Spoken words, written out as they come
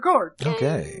Record.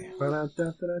 Okay.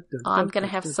 I'm gonna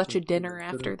have such a dinner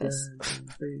after this.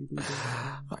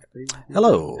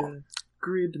 Hello.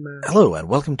 Hello, and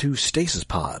welcome to Stasis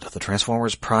Pod, the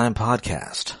Transformers Prime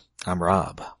podcast. I'm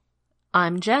Rob.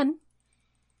 I'm Jen.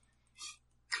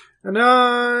 And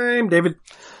I'm David.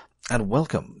 And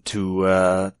welcome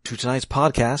to tonight's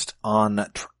podcast on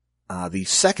the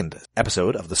second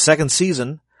episode of the second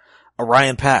season,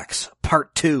 Orion Pax,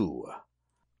 Part 2.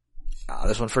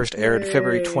 This one first aired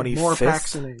February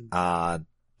 25th,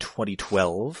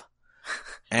 2012.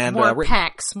 And, more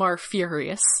Pax, more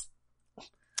furious.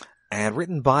 And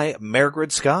written by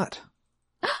Margaret Scott.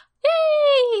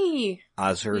 Yay!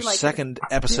 As her second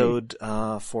episode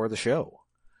for the show.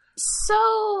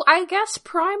 So, I guess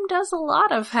Prime does a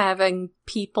lot of having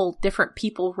different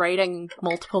people writing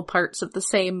multiple parts of the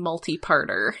same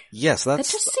multi-parter. Yes, that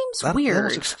just seems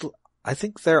weird. I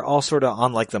think they're all sort of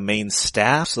on like the main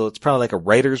staff, so it's probably like a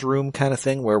writer's room kind of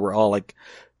thing where we're all like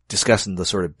discussing the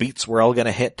sort of beats we're all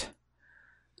gonna hit.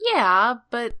 Yeah,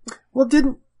 but... Well,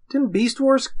 didn't Beast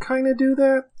Wars kind of do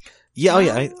that? Yeah,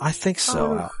 I think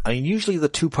so. I mean, usually the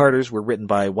two-parters were written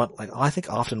by one, I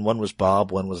think often one was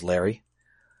Bob, one was Larry.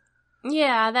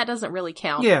 Yeah, that doesn't really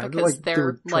count because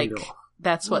they're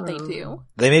that's what they do.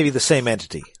 They may be the same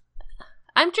entity.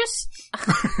 I'm just...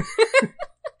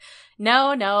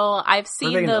 No, I've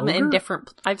seen them in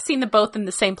different... I've seen them both in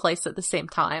the same place at the same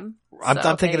time.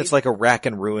 I'm thinking it's like a rack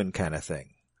and ruin kind of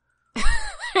thing.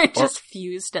 They're just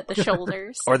fused at the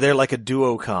shoulders. Or they're like a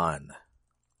duocon.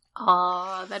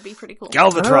 Aw, that'd be pretty cool.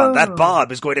 Galvatron, that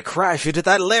Bob is going to crash into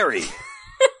that Larry.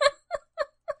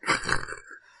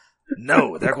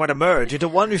 No, they're going to merge into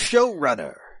one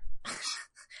showrunner.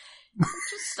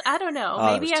 I don't know.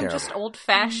 Maybe I'm just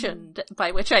old-fashioned,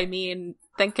 by which I mean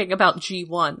thinking about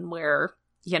G1, where,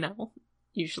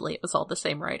 usually it was all the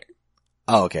same writer.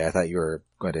 Oh, okay. I thought you were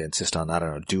going to insist on,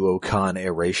 duocon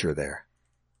erasure there.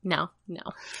 No.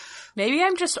 Maybe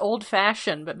I'm just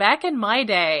old-fashioned, but back in my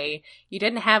day, you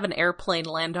didn't have an airplane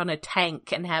land on a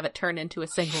tank and have it turn into a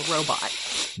single robot.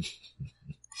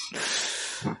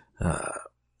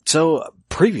 So,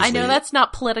 previously... I know that's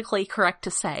not politically correct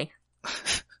to say.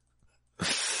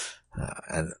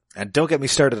 And don't get me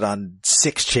started on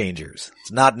six changers.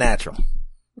 It's not natural.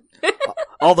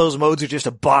 All those modes are just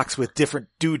a box with different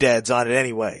doodads on it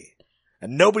anyway.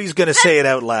 And nobody's gonna say it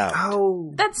out loud.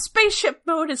 Oh. That spaceship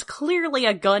mode is clearly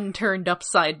a gun turned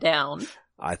upside down.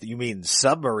 You mean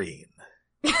submarine.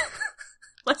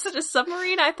 Was it a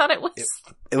submarine? I thought it was...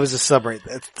 It was a submarine.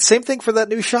 It's the same thing for that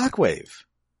new Shockwave.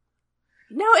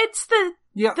 No, it's the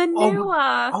new... that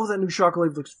new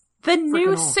Shockwave looks... The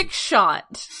new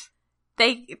Six-Shot.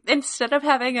 Instead of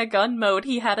having a gun mode,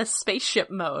 he had a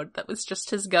spaceship mode that was just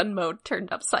his gun mode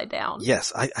turned upside down.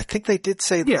 Yes, I think they did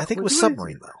say... I think it was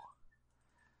submarine, though.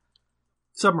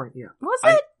 Submarine, yeah. Was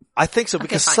it? I think so,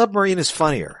 because submarine is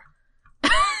funnier.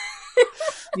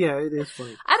 Yeah, it is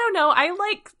funny. I don't know.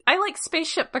 I like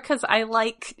spaceship because I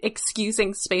like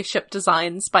excusing spaceship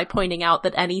designs by pointing out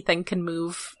that anything can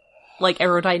move, like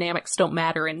aerodynamics don't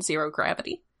matter in zero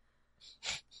gravity.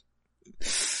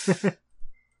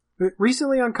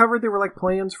 Recently uncovered there were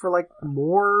plans for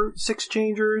more six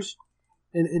changers,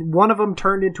 and one of them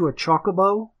turned into a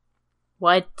chocobo.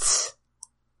 What?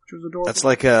 Which was adorable. That's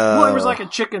like it was like a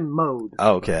chicken mode.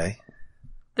 Oh, okay.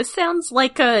 This sounds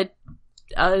like a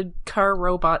car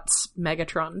robots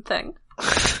Megatron thing.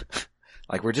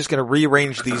 We're just gonna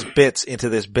rearrange these bits into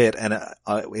this bit, and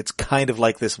it's kind of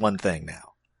like this one thing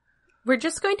now. We're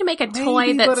just going to make a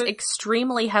toy that's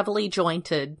extremely heavily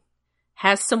jointed,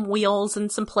 has some wheels in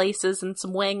some places, and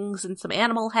some wings, and some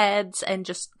animal heads, and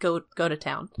just go to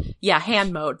town. Yeah,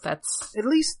 hand mode, that's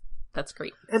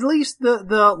great. At least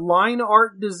the line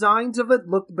art designs of it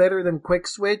looked better than Quick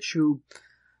Switch, who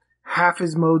half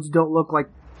his modes don't look like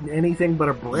anything but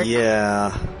a brick.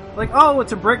 Yeah.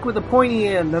 It's a brick with a pointy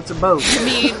end, that's a boat. You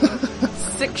mean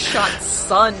Six-Shot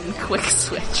Sun Quick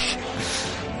Switch?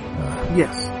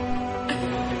 Yes.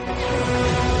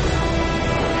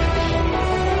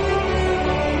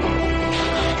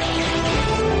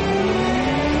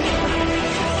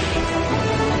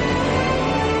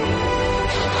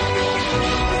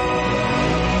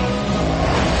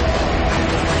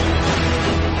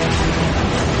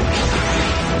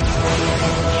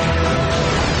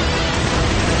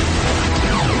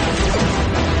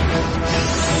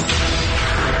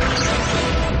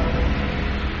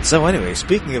 So anyway,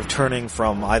 speaking of turning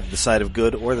from either the side of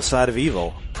good or the side of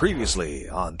evil, previously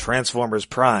on Transformers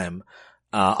Prime,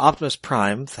 Optimus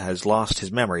Prime has lost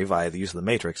his memory via the use of the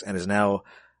Matrix and is now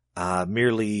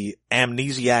merely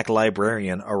amnesiac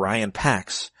librarian Orion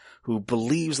Pax, who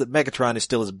believes that Megatron is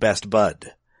still his best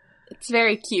bud. It's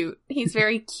very cute. He's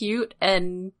very cute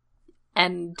and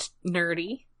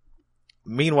nerdy.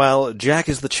 Meanwhile, Jack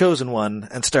is the chosen one,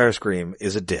 and Starscream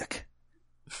is a dick.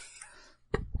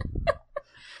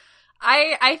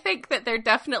 I think that there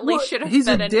definitely should have been He's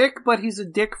a dick, but he's a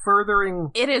dick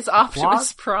furthering... It is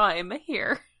Optimus Prime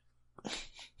here.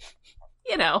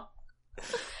 You know.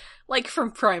 Like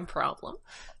from Prime Problem.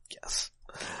 Yes.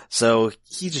 So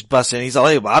he just busts in. He's all,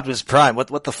 hey, Optimus Prime,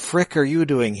 what the frick are you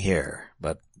doing here?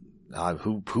 But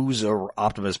who's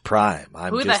Optimus Prime?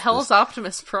 Who the hell's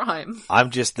Optimus Prime?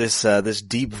 I'm just this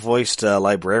deep-voiced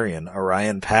librarian,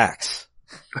 Orion Pax.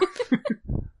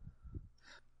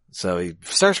 So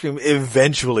Starscream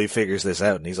eventually figures this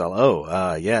out, and he's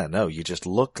all, yeah, no, you just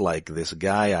look like this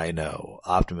guy I know,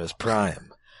 Optimus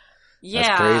Prime.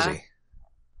 Yeah. That's crazy.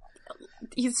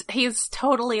 He's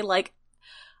totally like,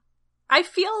 I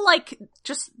feel like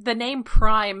just the name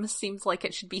Prime seems like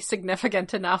it should be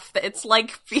significant enough that it's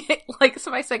like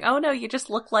somebody saying, oh no, you just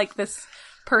look like this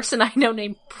person I know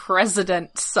named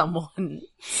President someone.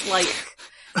 It's like,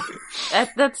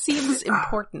 that seems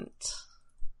important.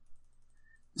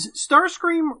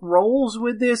 Starscream rolls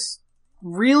with this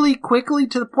really quickly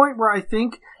to the point where I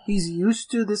think he's used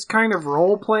to this kind of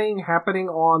role-playing happening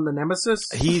on the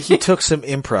Nemesis. He took some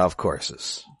improv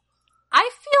courses. I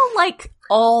feel like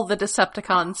all the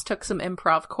Decepticons took some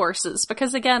improv courses,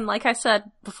 because again, like I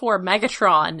said before,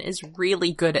 Megatron is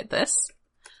really good at this.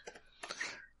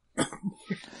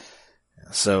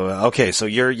 So, okay, so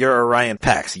you're Orion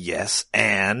Pax, yes,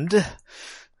 and...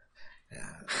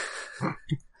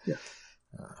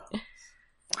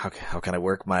 How can I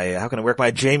work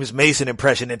my James Mason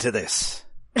impression into this?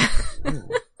 We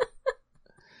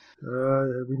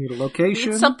need a location.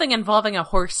 We need something involving a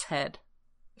horse head.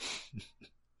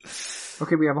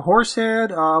 Okay, we have a horse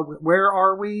head. Where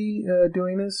are we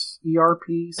doing this?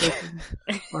 ERP session?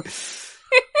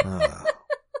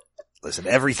 Listen,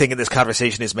 everything in this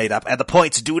conversation is made up, and the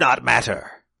points do not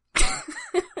matter.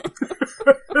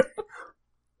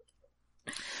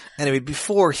 Anyway,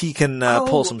 before he can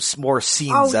pull some more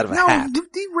scenes out of a hat.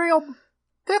 You've derailed...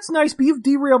 That's nice, but you've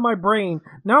derailed my brain.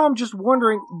 Now I'm just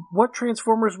wondering what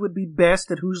Transformers would be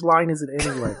best, at whose line is it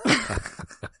anyway?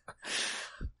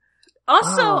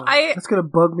 Also, that's gonna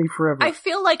bug me forever. I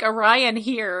feel like Orion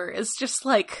here is just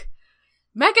like,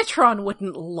 Megatron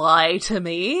wouldn't lie to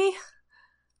me.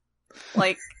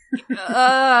 Like,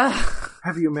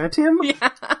 Have you met him?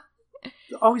 Yeah.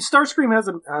 Oh, Starscream has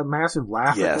a massive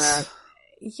laugh at that.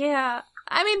 Yeah.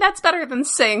 I mean, that's better than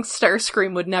saying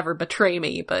Starscream would never betray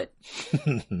me, but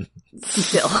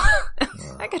still.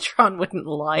 Megatron wouldn't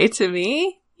lie to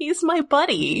me. He's my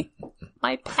buddy.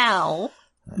 My pal.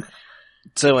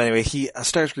 So anyway,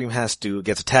 Starscream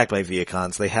gets attacked by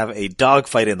Viacons. They have a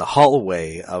dogfight in the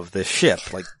hallway of the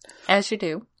ship. Like, as you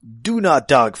do. Do not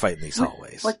dogfight in these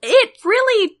hallways. Like, it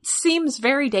really seems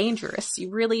very dangerous. You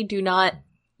really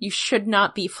you should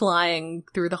not be flying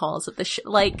through the halls of the ship.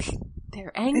 Like, there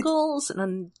are angles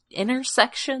and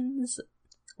intersections.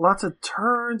 Lots of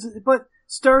turns, but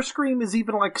Starscream is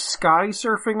even like sky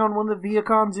surfing on one of the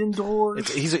Viacons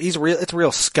indoors. It's a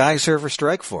real Sky Surfer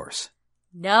Strike Force.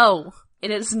 No,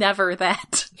 it is never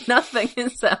that. Nothing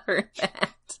is ever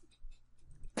that.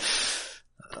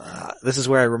 This is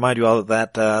where I remind you all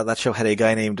that show had a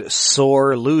guy named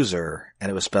Sore Loser,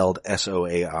 and it was spelled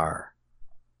SOAR.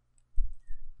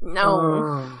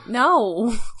 No.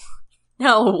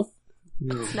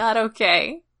 It's not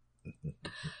okay.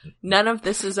 None of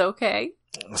this is okay.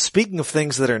 Speaking of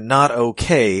things that are not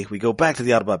okay, we go back to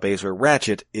the Autobot base where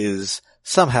Ratchet is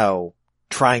somehow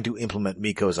trying to implement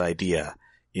Miko's idea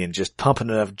in just pumping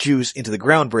enough juice into the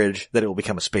ground bridge that it will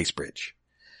become a space bridge.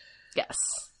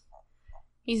 Yes.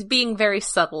 He's being very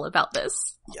subtle about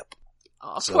this. Yep.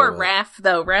 Oh, so, poor Raph,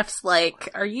 though. Raph's like,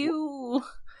 are you...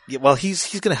 Yeah, well,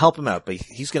 he's gonna help him out, but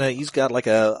he's got like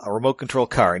a remote control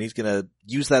car, and he's gonna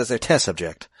use that as their test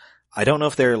subject. I don't know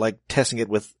if they're like testing it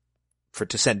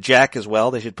to send Jack as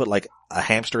well. They should put like a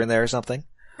hamster in there or something.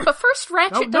 But first,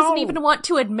 Ratchet doesn't even want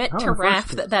to admit to Raph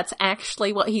that that's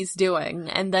actually what he's doing,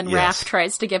 and then Raph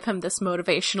tries to give him this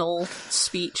motivational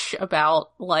speech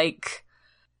about, like,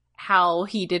 how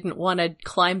he didn't want to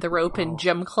climb the rope in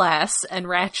gym class, and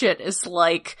Ratchet is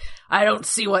like, I don't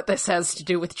see what this has to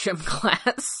do with gym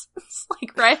class. It's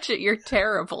like, Ratchet, you're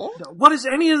terrible. What does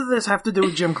any of this have to do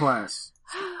with gym class?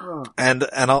 And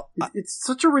it's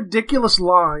such a ridiculous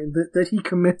line that he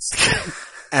commits.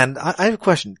 And I have a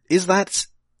question. Is that...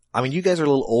 I mean, you guys are a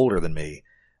little older than me.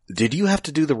 Did you have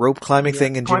to do the rope climbing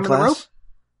thing in gym class? The rope?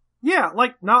 Yeah,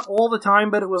 like, not all the time,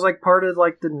 but it was like part of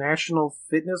like the national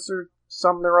fitness or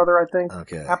something or other, I think.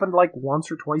 Okay. It happened like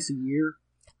once or twice a year.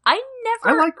 I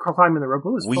I like climbing the rope. It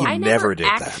was fun. I never did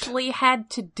actually had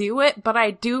to do it, but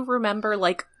I do remember,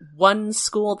 like, one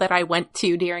school that I went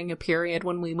to during a period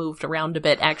when we moved around a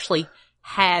bit actually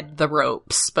had the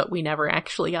ropes, but we never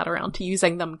actually got around to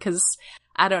using them because,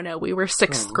 I don't know, we were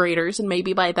sixth graders and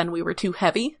maybe by then we were too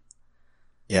heavy.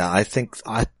 Yeah, I think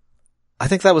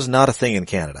that was not a thing in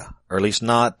Canada, or at least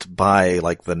not by,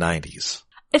 like, the 90s.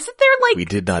 Isn't there, like... We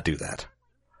did not do that.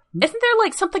 Isn't there,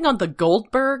 like, something on the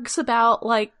Goldbergs about,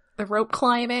 like, the rope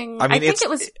climbing? I mean, think it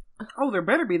was... Oh, there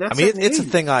better be. That's it's a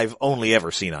thing I've only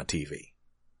ever seen on TV.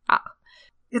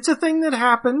 It's a thing that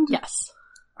happened. Yes.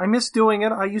 I miss doing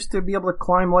it. I used to be able to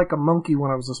climb like a monkey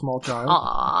when I was a small child.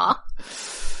 Aww.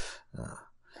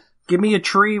 Give me a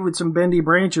tree with some bendy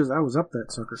branches. I was up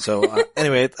that sucker. So,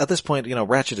 anyway, at this point,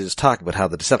 Ratchet is talking about how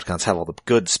the Decepticons have all the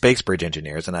good space bridge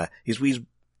engineers, and he's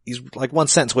like one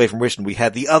sentence away from wishing we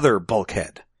had the other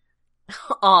Bulkhead.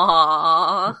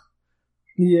 Aww.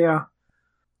 Yeah.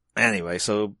 Anyway,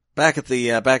 so back at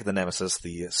the Nemesis,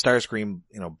 the Starscream,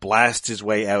 blasts his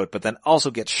way out, but then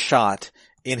also gets shot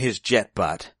in his jet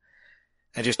butt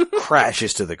and just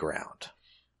crashes to the ground.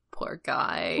 Poor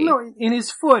guy. No, in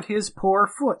his foot, his poor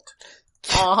foot.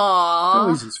 Aww.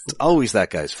 Always his foot. Always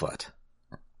that guy's foot.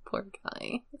 Poor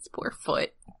guy. His poor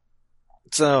foot.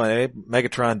 So anyway,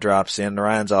 Megatron drops in, and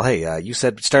Ryan's all, hey, you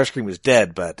said Starscream was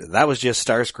dead, but that was just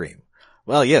Starscream.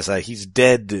 Well, yes, he's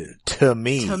dead to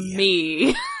me. To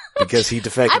me. Because he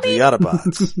defected to the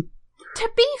Autobots. To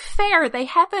be fair, they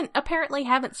apparently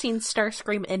haven't seen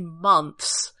Starscream in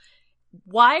months.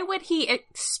 Why would he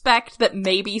expect that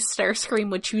maybe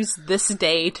Starscream would choose this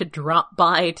day to drop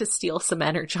by to steal some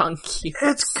Energon cubes?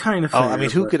 It's kind of fair. Oh, I mean,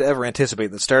 who could ever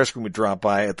anticipate that Starscream would drop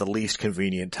by at the least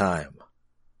convenient time?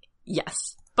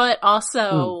 Yes. But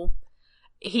also,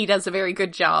 he does a very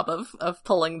good job of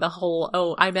pulling the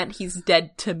whole, I meant he's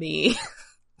dead to me.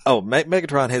 Oh,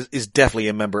 Megatron is definitely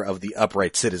a member of the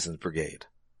Upright Citizens Brigade.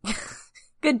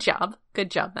 Good job. Good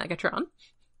job, Megatron.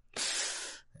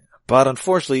 But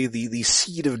unfortunately, the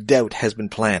seed of doubt has been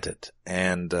planted,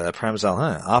 and Prime's all,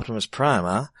 Optimus Prime,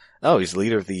 huh? Oh, he's the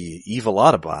leader of the evil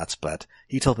Autobots, but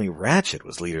he told me Ratchet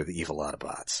was leader of the evil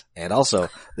Autobots. And also,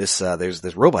 there's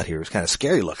this robot here who's kind of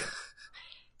scary looking.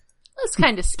 It's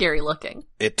kind of scary looking.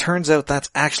 It turns out that's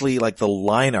actually like the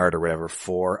line art or whatever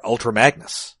for Ultra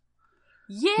Magnus.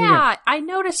 Yeah, I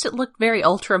noticed it looked very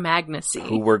Ultra Magnus-y.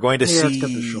 Who we're going to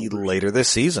see later this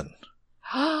season.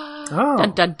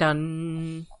 Dun dun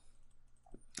dun.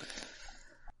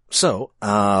 So,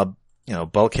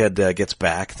 Bulkhead gets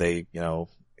back.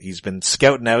 He's been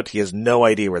scouting out. He has no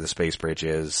idea where the space bridge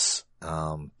is.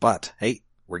 But hey,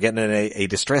 we're getting a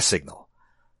distress signal.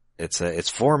 It's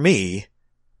for me,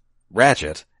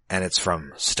 Ratchet, and it's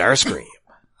from Starscream.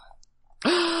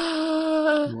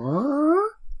 What?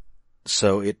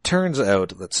 So it turns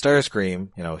out that Starscream,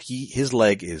 his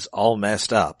leg is all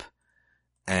messed up,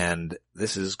 and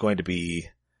this is going to be,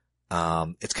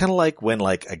 it's kind of like when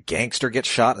like a gangster gets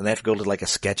shot and they have to go to like a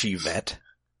sketchy vet.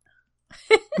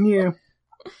 Yeah.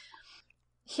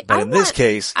 But in this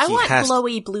case, I want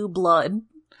glowy blue blood.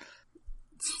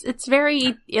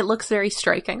 It looks very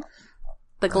striking.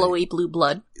 The glowy blue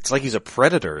blood. It's like he's a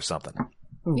predator or something.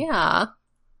 Yeah.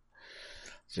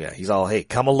 Yeah, he's all, hey,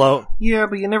 come alone. Yeah,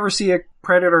 but you never see a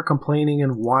predator complaining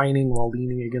and whining while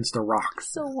leaning against a rock.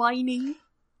 So whiny.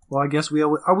 Well, I guess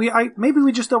maybe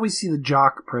we just always see the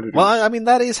jock predator. Well, I mean,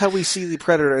 that is how we see the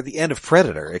Predator at the end of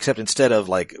Predator, except instead of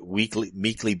like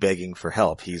meekly begging for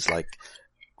help, he's like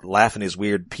laughing his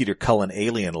weird Peter Cullen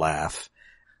alien laugh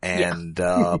and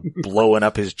blowing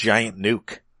up his giant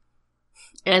nuke.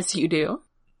 As you do.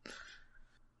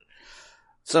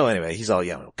 So anyway, he's all,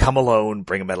 come alone,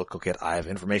 bring a medical kit, I have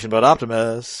information about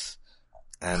Optimus.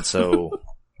 And so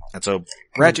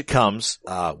Ratchet comes,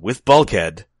 with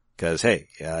Bulkhead, cause hey,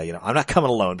 I'm not coming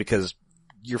alone because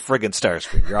you're friggin'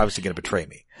 Starscream. You're obviously gonna betray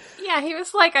me. Yeah, he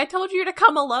was like, I told you to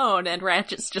come alone, and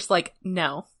Ratchet's just like,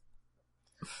 no.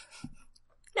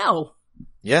 No.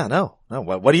 Yeah, no.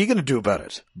 What are you gonna do about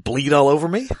it? Bleed all over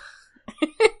me?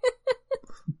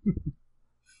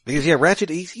 Because yeah, Ratchet,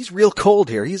 he's real cold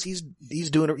here. He's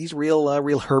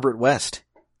real Herbert West.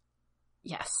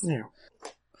 Yes. Yeah.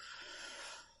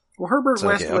 Well, Herbert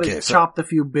West would have chopped a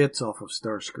few bits off of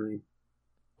Starscream.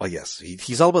 Well, yes,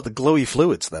 he's all about the glowy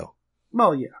fluids, though.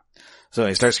 Well, yeah. So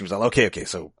Starscream's all, okay,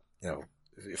 so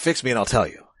fix me and I'll tell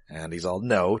you. And he's all,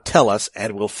 no, tell us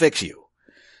and we'll fix you.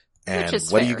 And what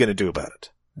fair. Are you going to do about it?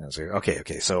 And I was like,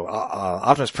 okay. So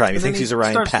Optimus Prime, he thinks he's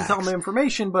Orion Pax. Starts to tell him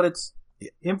information, but it's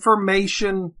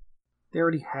information they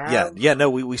already have. Yeah. No,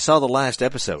 we saw the last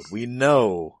episode. We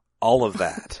know all of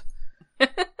that.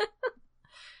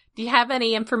 Do you have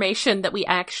any information that we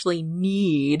actually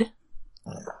need?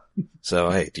 So,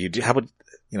 hey, how about,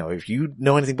 if you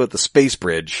know anything about the space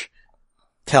bridge,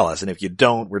 tell us. And if you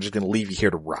don't, we're just going to leave you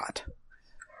here to rot.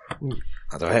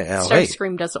 So, hey,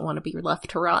 Starscream doesn't want to be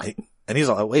left to rot. And he's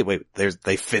all, wait,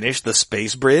 they finished the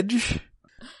space bridge?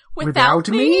 Without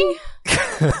me?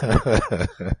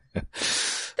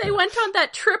 They went on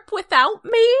that trip without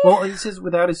me? Well, he says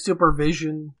without his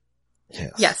supervision.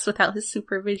 Yes, without his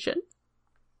supervision.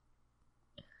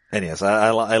 And yes,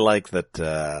 I like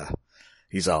that,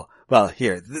 he's all, well,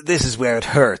 here, this is where it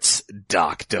hurts,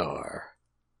 Doctor.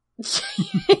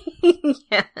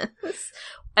 Yes.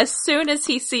 As soon as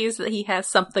he sees that he has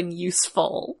something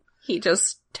useful, he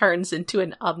just turns into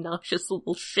an obnoxious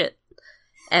little shit,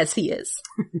 as he is.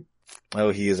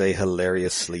 Oh, he is a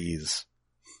hilarious sleaze.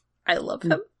 I love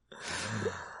him.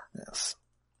 Yes.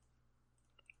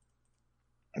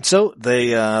 So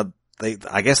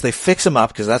I guess they fix him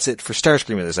up because that's it for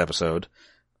Starscream in this episode.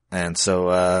 And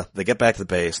so, they get back to the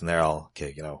base and they're all,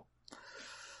 okay,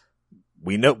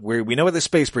 we know where the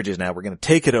space bridge is now. We're going to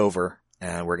take it over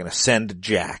and we're going to send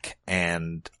Jack,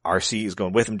 and RC is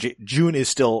going with him. June is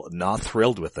still not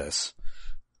thrilled with this.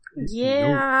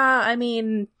 Yeah, I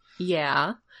mean,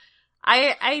 yeah.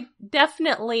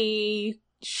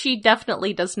 She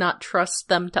definitely does not trust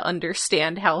them to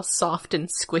understand how soft and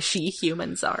squishy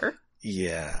humans are.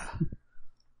 Yeah.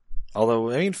 Although,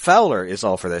 I mean, Fowler is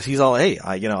all for this. He's all, hey,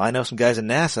 I know some guys in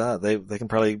NASA. They can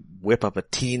probably whip up a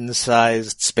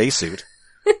teen-sized spacesuit.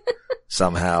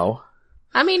 Somehow.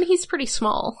 I mean, he's pretty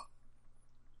small.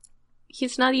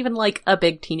 He's not even like a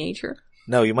big teenager.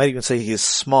 No, you might even say he's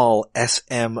small,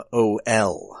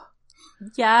 S-M-O-L.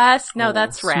 Yes, no,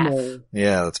 that's Raph. Small.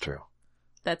 Yeah, that's true.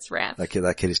 That's Raph. That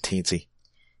kid is teensy.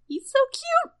 He's so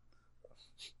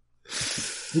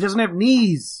cute. He doesn't have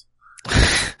knees.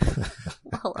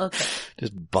 Well, okay.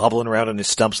 Just bobbling around on his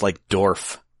stumps like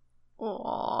Dorf.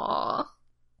 Aww.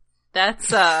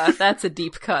 That's a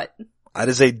deep cut. That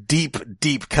is a deep,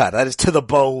 deep cut. That is to the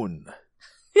bone.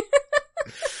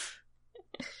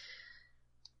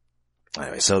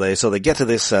 Anyway, so they get to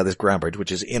this ground bridge,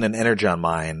 which is in an energon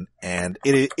mine, and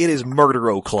it is murder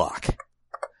o'clock.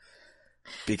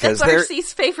 Because that's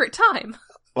RC's favorite time.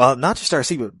 Well, not just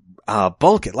RC, but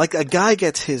Bulkhead. Like, a guy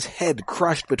gets his head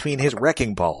crushed between his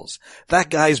wrecking balls. That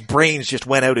guy's brains just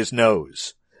went out his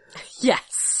nose.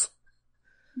 Yes.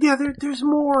 Yeah, there's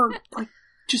more, like,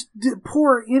 just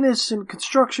poor innocent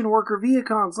construction worker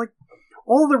Viacons. Like,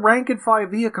 all the rank and file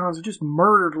Viacons are just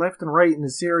murdered left and right in the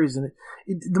series, and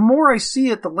the more I see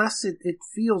it, the less it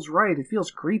feels right. It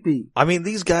feels creepy. I mean,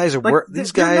 these guys are, like,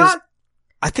 these guys,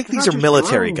 I think these are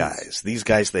military drones. guys. These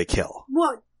guys they kill.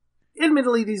 Well,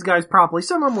 admittedly, these guys probably,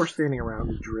 some of them were standing around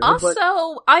and drill. Also, but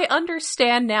I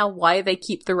understand now why they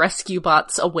keep the rescue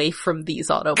bots away from these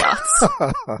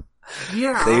Autobots.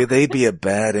 yeah. They'd be a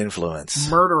bad influence.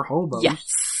 Murder hobos.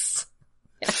 Yes.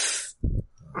 Yes.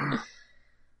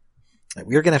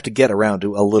 We're gonna have to get around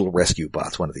to a little rescue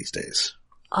bots one of these days.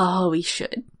 Oh, we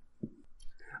should.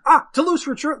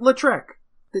 Toulouse-Lautrec.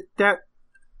 That,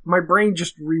 my brain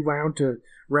just rewound to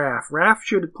Raph. Raph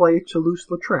should play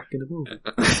Toulouse-Lautrec in a movie.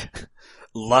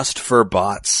 Lust for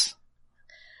bots.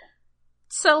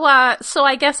 So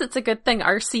I guess it's a good thing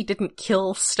RC didn't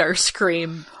kill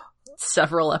Starscream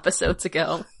several episodes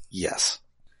ago. Yes.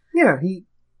 Yeah, he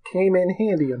came in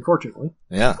handy, unfortunately.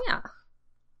 Yeah. Yeah.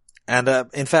 And,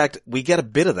 in fact, we get a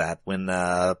bit of that when,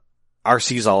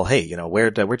 RC's all, hey,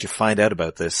 where'd you find out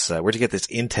about this? Where'd you get this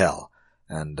intel?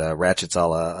 And, Ratchet's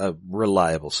all a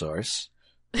reliable source.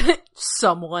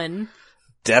 Someone.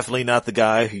 Definitely not the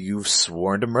guy who you've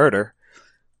sworn to murder.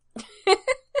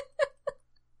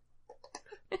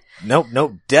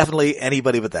 Nope, definitely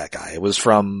anybody but that guy. It was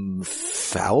from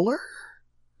Fowler?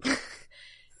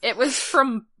 It was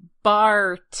from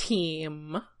Bar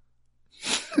Team.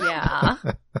 Yeah.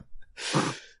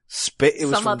 It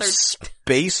was Some from other...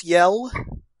 Space Yell?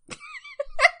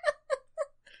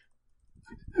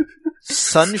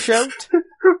 Sunshout?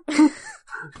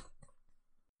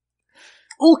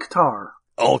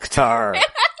 Ulktar.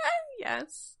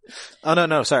 Yes. Oh,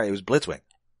 no, sorry, it was Blitzwing.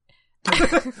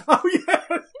 Oh,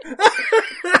 yeah.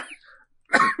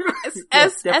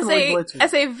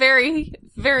 As a very,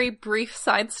 very brief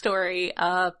side story,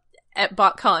 at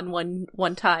BotCon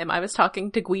one time, I was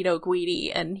talking to Guido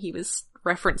Guidi, and he was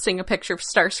referencing a picture of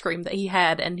Starscream that he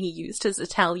had, and he used his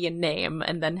Italian name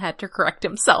and then had to correct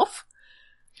himself.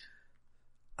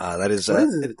 That is,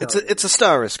 it's a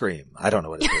Starscream. I don't know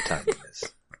what his Italian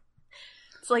is.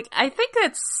 It's like, I think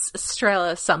it's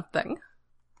Estrella something.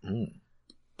 Mm.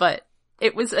 But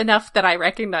it was enough that I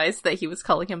recognized that he was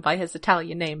calling him by his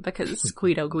Italian name because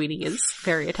Guido Guidi is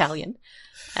very Italian.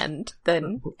 And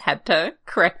then had to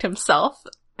correct himself.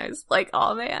 I was like,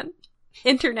 oh man,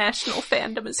 international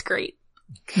fandom is great.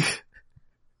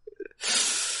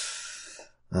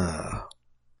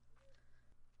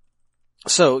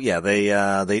 So yeah,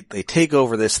 they take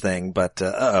over this thing, but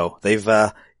they've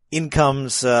in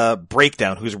comes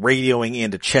Breakdown, who's radioing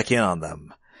in to check in on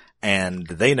them, and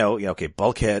they know, okay,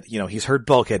 Bulkhead, he's heard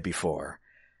Bulkhead before,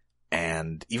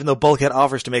 and even though Bulkhead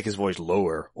offers to make his voice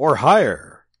lower or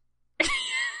higher,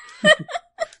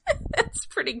 that's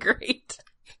pretty great.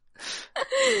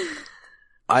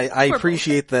 I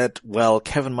appreciate that. Well,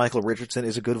 Kevin Michael Richardson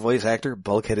is a good voice actor.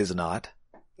 Bulkhead is not.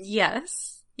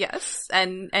 Yes,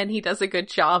 and he does a good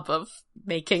job of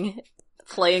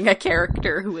playing a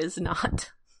character who is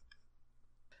not.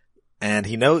 And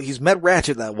he's met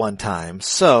Ratchet that one time,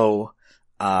 so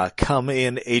come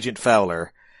in, Agent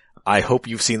Fowler. I hope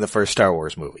you've seen the first Star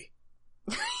Wars movie.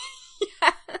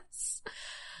 Yes.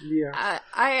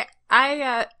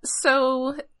 Yeah.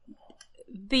 So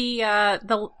the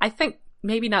I think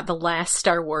maybe not the last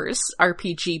Star Wars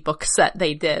RPG book set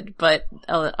they did, but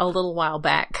a little while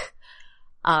back,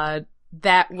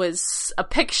 that was a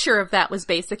picture of that was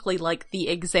basically like the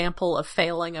example of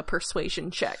failing a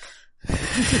persuasion check.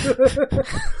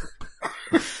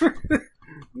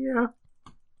 Yeah.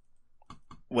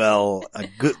 Well,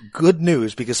 good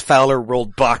news, because Fowler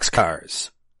rolled boxcars.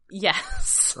 Yes.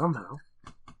 Somehow.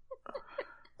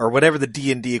 Or whatever the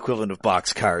D&D equivalent of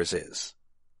boxcars is.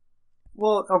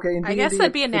 Well, okay. In I guess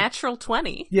that'd be a natural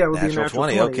 20. Yeah, it would be a Natural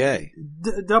natural 20, okay.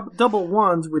 Double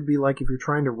ones would be like if you're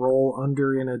trying to roll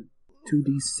under in a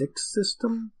 2d6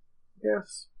 system.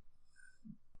 Yes.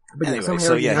 But anyway,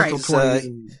 so yeah,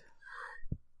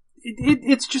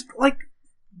 it's just like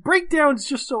Breakdown's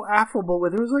just so affable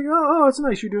with him. It's like, oh, it's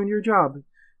nice you're doing your job.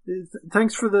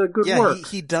 Thanks for the good work.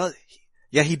 He does.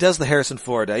 Yeah, he does the Harrison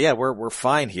Ford. We're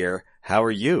fine here. How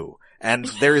are you? And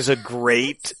there is a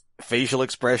great facial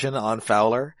expression on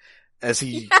Fowler as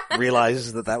he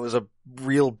realizes that was a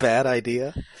real bad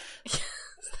idea.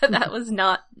 That was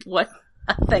not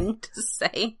a thing to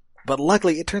say. But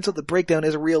luckily, it turns out that Breakdown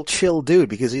is a real chill dude,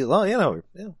 because he's,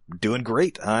 doing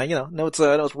great. No,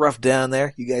 it's rough down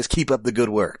there. You guys keep up the good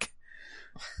work.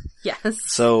 Yes.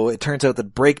 So it turns out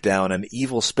that Breakdown, an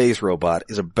evil space robot,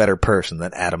 is a better person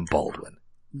than Adam Baldwin.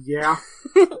 Yeah.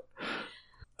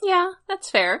 Yeah,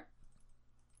 that's fair.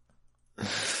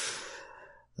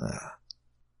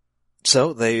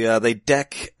 So they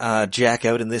deck Jack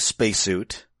out in this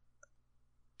spacesuit.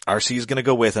 RC is going to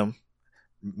go with him.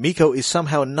 Miko is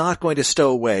somehow not going to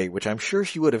stow away, which I'm sure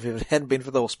she would have if it hadn't been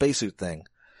for the whole spacesuit thing.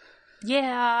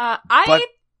 Yeah,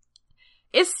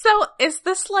 Is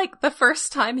this like the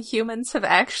first time humans have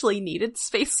actually needed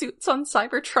spacesuits on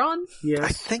Cybertron? Yes. I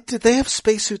think, did they have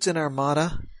spacesuits in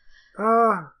Armada?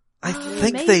 I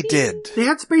think maybe? they did. They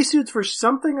had spacesuits for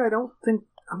something.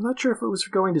 I'm not sure if it was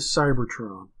for going to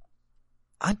Cybertron.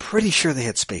 I'm pretty sure they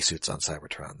had spacesuits on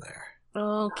Cybertron there.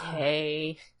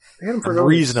 Okay. They had them for I'm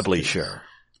reasonably sure.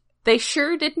 They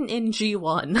sure didn't in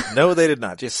G1. No, they did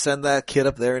not. Just send that kid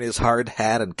up there in his hard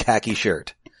hat and khaki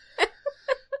shirt.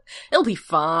 It'll be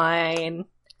fine.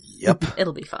 Yep.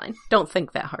 It'll be fine. Don't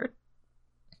think that hard.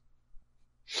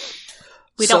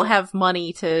 We don't have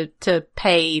money to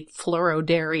pay Fluoro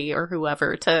Dairy or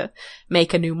whoever to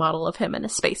make a new model of him in a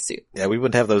spacesuit. Yeah, we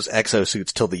wouldn't have those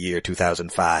exosuits till the year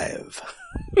 2005.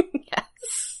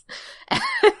 Yes.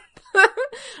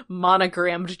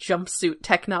 Monogrammed jumpsuit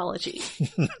technology.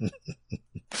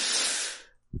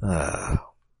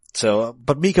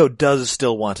 But Miko does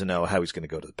still want to know how he's going to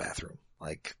go to the bathroom.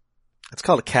 Like, it's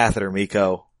called a catheter,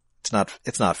 Miko. It's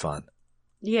not fun.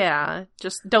 Yeah,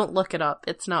 just don't look it up.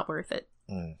 It's not worth it.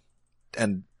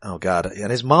 And, oh god,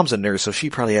 and his mom's a nurse, so she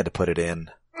probably had to put it in.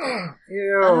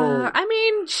 Ew. I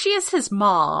mean, she is his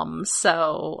mom,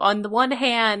 so on the one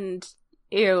hand,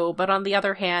 ew, but on the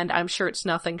other hand, I'm sure it's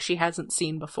nothing she hasn't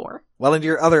seen before. Well, and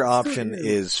your other option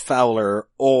is Fowler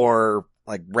or,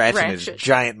 like, Ratchet in his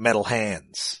giant metal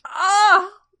hands. Ah!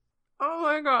 Oh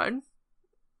my god.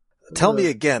 Tell me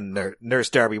again, Nurse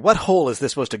Darby, what hole is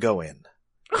this supposed to go in?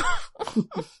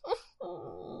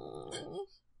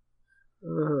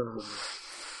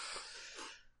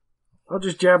 I'll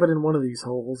just jab it in one of these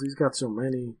holes. He's got so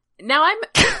many. Now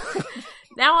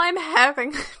I'm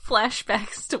having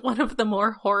flashbacks to one of the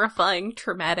more horrifying,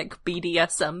 traumatic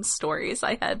BDSM stories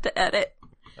I had to edit.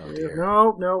 Oh dear.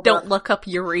 No. Don't look up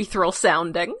urethral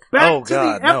sounding. Back to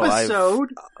the episode.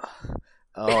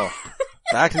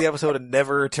 Back to the episode and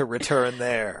never to return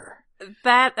there.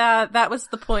 That was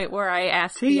the point where I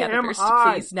asked the editors to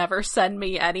TMI. please never send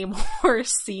me any more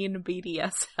scene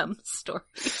BDSM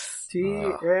stories.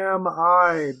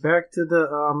 TMI. Back to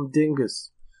the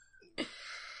dingus.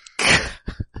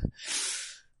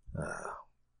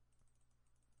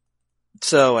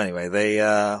 So anyway, they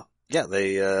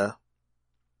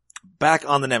back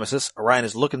on the Nemesis, Orion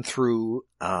is looking through,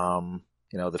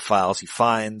 the files he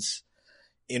finds.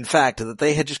 In fact, that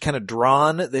they had just kind of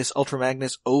drawn this Ultra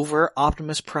Magnus over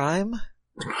Optimus Prime.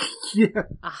 Yeah.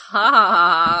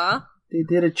 Aha! They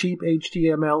did a cheap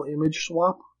HTML image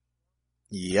swap.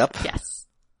 Yep. Yes.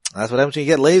 That's what happens when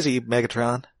you get lazy,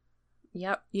 Megatron.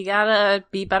 Yep. You gotta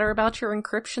be better about your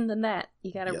encryption than that.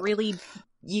 You gotta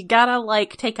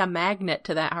take a magnet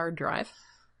to that hard drive.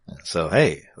 So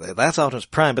hey, that's Optimus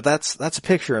Prime, but that's a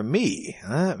picture of me.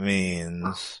 That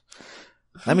means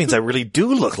I really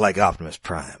do look like Optimus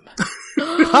Prime.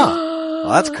 Huh. Well,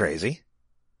 that's crazy.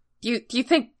 Do you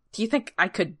think I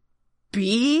could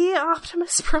be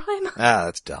Optimus Prime? Ah,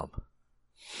 that's dumb.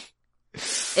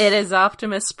 It is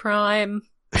Optimus Prime.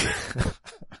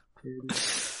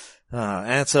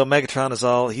 And so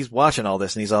Megatron he's watching all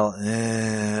this and he's all,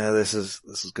 this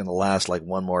is gonna last like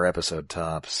one more episode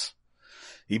tops.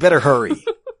 You better hurry.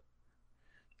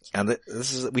 And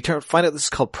find out this is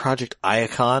called Project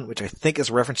Iacon, which I think is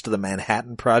a reference to the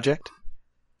Manhattan Project.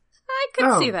 I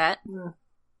could see that.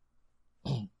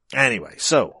 Anyway,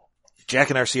 so Jack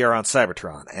and RC are on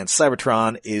Cybertron, and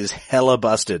Cybertron is hella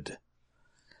busted.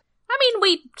 I mean,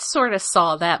 we sort of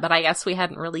saw that, but I guess we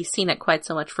hadn't really seen it quite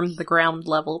so much from the ground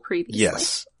level previously.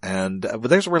 Yes, and but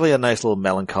there's really a nice little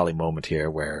melancholy moment here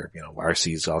where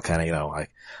RC's all kind of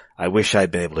I wish I'd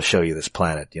been able to show you this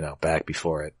planet back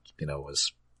before it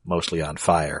was mostly on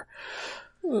fire.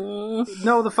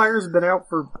 No, the fire's been out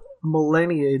for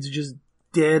millennia. It's just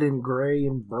dead and gray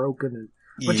and broken.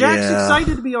 But Jack's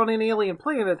excited to be on an alien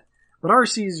planet, but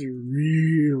RC's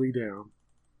really down.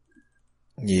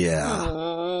 Yeah.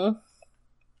 Aww.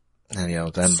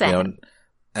 And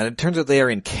and it turns out they are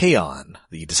in Kaon,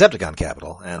 the Decepticon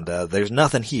capital, and there's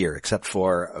nothing here except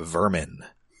for vermin.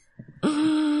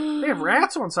 They have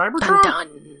rats on Cybertron? Dun dun.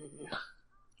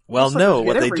 Well, no,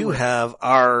 what they do everywhere. have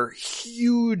are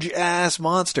huge ass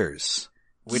monsters,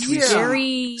 which we see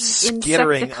Very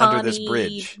skittering under this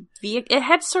bridge. It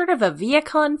had sort of a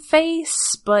Viacon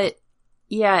face, but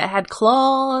yeah, it had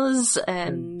claws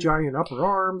and giant upper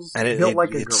arms. And built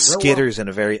like a it gorilla. skitters in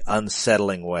a very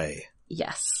unsettling way.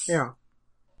 yes. Yeah.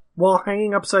 While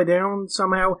hanging upside down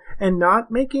somehow and not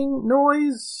making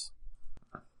noise.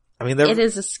 I mean, It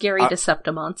is a scary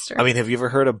Deceptimonster. I mean, have you ever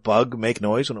heard a bug make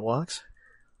noise when it walks?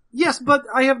 Yes, but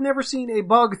I have never seen a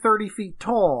bug 30 feet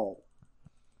tall.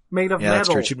 Made of Yeah, that's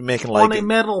metal. true. She'd be making on a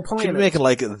metal planet. she'd be making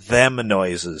like them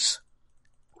noises.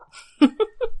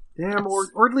 Damn,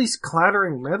 or at least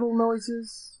clattering metal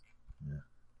noises.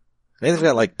 Maybe they've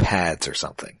got like pads or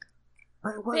something.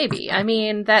 What? Maybe. I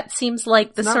mean, that seems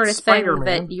like the Not sort of thing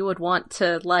Spider-Man. that you would want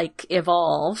to,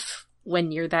 evolve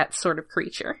when you're that sort of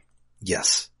creature.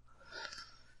 Yes.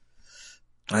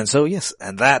 And so, yes,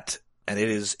 and it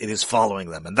is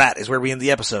following them, and that is where we end the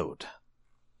episode.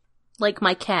 Like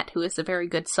my cat, who is a very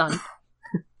good son.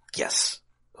 Yes.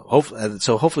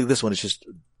 So hopefully this one is just,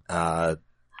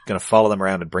 gonna follow them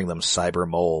around and bring them cyber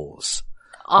moles.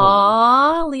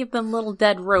 Aww, leave them little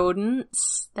dead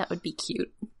rodents. That would be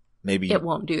cute. Maybe. It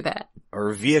won't do that.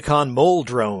 Or Viacon mole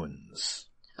drones.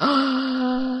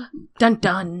 Dun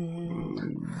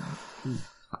dun.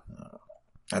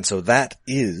 And so that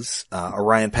is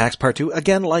Orion Pax Part 2.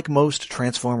 Again, like most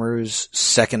Transformers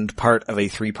second part of a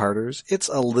three-parters, it's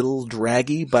a little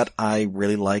draggy, but I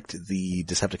really liked the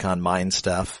Decepticon Mind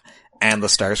stuff and the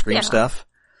Starscream stuff.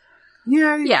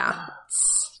 Yeah.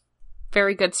 It's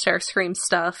very good Starscream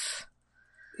stuff.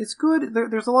 It's good.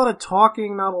 There's a lot of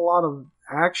talking, not a lot of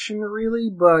action, really,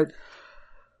 but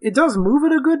it does move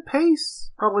at a good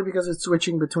pace. Probably because it's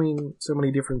switching between so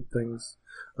many different things.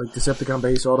 Like Decepticon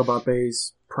base, Autobot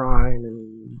base, Prime,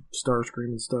 and Starscream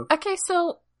and stuff. Okay,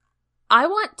 so I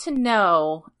want to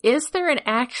know, is there an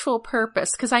actual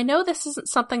purpose? Because I know this isn't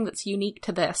something that's unique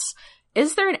to this.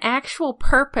 Is there an actual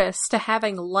purpose to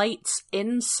having lights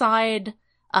inside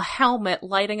a helmet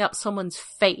lighting up someone's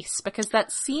face? Because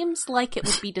that seems like it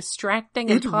would be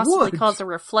distracting and possibly cause a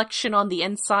reflection on the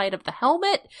inside of the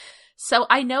helmet. So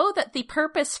I know that the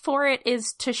purpose for it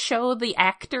is to show the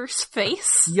actor's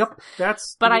face. Yep,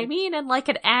 But I mean in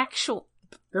an actual...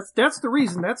 That's the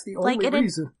reason. That's the only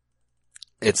reason.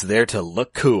 It's there to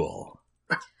look cool.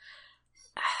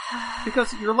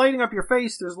 Because you're lighting up your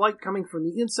face, there's light coming from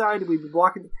the inside, we'd be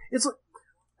blocking... It's like,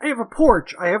 I have a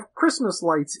porch, I have Christmas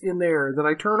lights in there that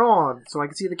I turn on, so I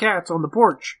can see the cats on the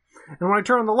porch. And when I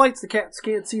turn on the lights, the cats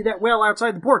can't see that well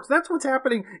outside the porch. That's what's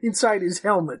happening inside his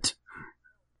helmet.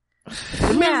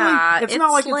 Yeah, it's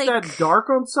not like it's that dark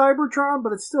on Cybertron,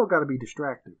 but it's still got to be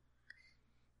distracting.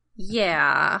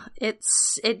 Yeah, it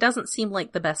doesn't seem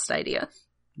like the best idea.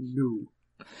 No.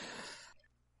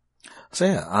 So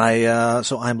yeah,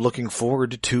 I'm looking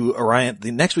forward to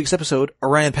the next week's episode,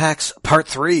 Orion Pax Part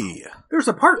 3. There's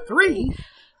a Part 3?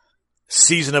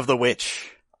 Season of the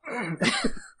Witch. I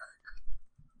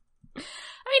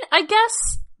mean, I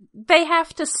guess they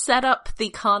have to set up the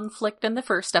conflict in the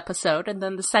first episode, and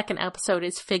then the second episode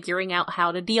is figuring out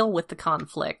how to deal with the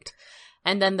conflict.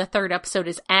 And then the third episode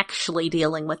is actually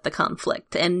dealing with the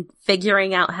conflict, and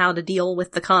figuring out how to deal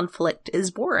with the conflict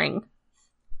is boring.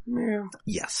 Yeah.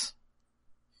 Yes.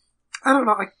 I don't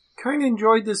know, I kind of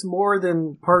enjoyed this more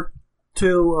than Part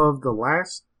 2 of the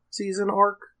last season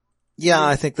arc. Yeah,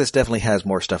 I think this definitely has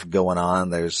more stuff going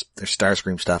on. There's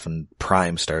Starscream stuff, and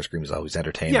Prime Starscream is always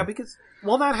entertaining. Yeah, because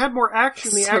while that had more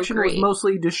action, the action great. was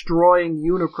mostly destroying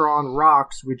Unicron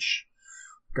rocks, which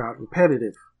got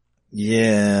repetitive.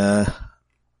 Yeah.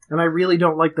 And I really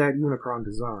don't like that Unicron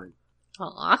design.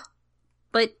 Aw.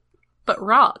 But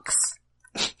rocks.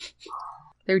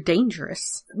 They're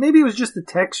dangerous. Maybe it was just the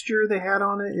texture they had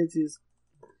on it. It's just...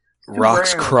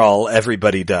 Rocks brown. crawl,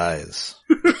 everybody dies.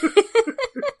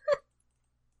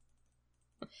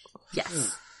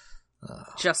 Yes.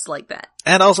 Just like that.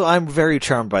 And also, I'm very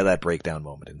charmed by that breakdown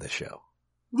moment in this show.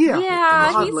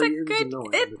 Yeah, he's a good...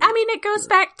 it goes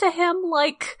back to him,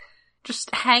 like,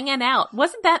 just hanging out.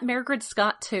 Wasn't that Margaret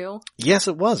Scott, too? Yes,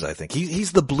 it was, I think.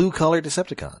 He's the blue-collar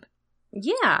Decepticon.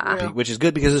 Yeah. Which is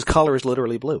good because his collar is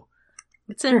literally blue.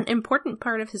 It's an important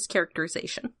part of his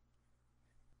characterization.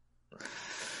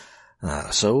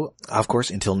 So, of course,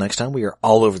 until next time, we are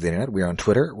all over the internet. We're on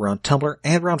Twitter, we're on Tumblr,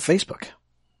 and we're on Facebook.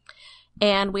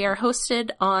 And we are hosted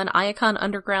on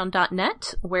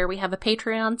iaconunderground.net, where we have a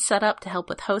Patreon set up to help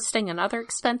with hosting and other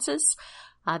expenses.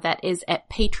 That is at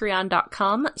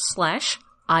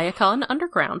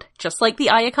patreon.com/iaconunderground. Just like the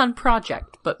Iacon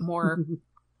Project, but more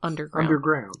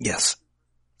underground. Yes.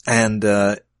 And,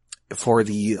 for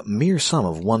the mere sum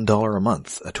of $1 a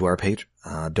month to our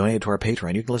donated to our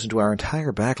Patreon, you can listen to our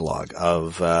entire backlog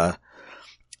of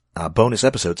bonus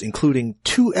episodes, including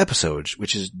 2 episodes,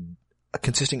 which is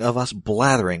consisting of us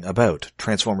blathering about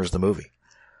Transformers the movie.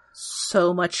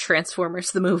 So much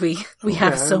Transformers the movie. We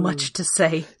have so much to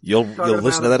say. You'll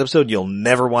listen to that episode, you'll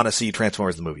never want to see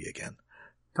Transformers the movie again.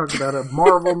 Talk about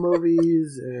Marvel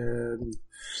movies and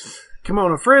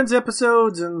Kimono Friends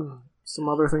episodes and some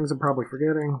other things I'm probably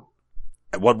forgetting.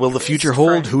 What will the future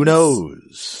hold? Who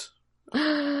knows?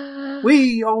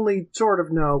 We only sort of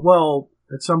know. Well,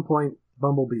 at some point,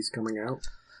 Bumblebee's coming out.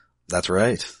 That's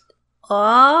right.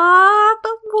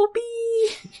 Bumblebee!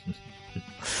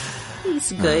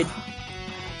 He's good.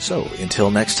 So,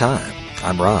 until next time,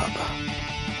 I'm Rob.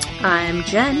 I'm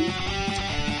Jen.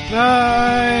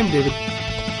 I'm David.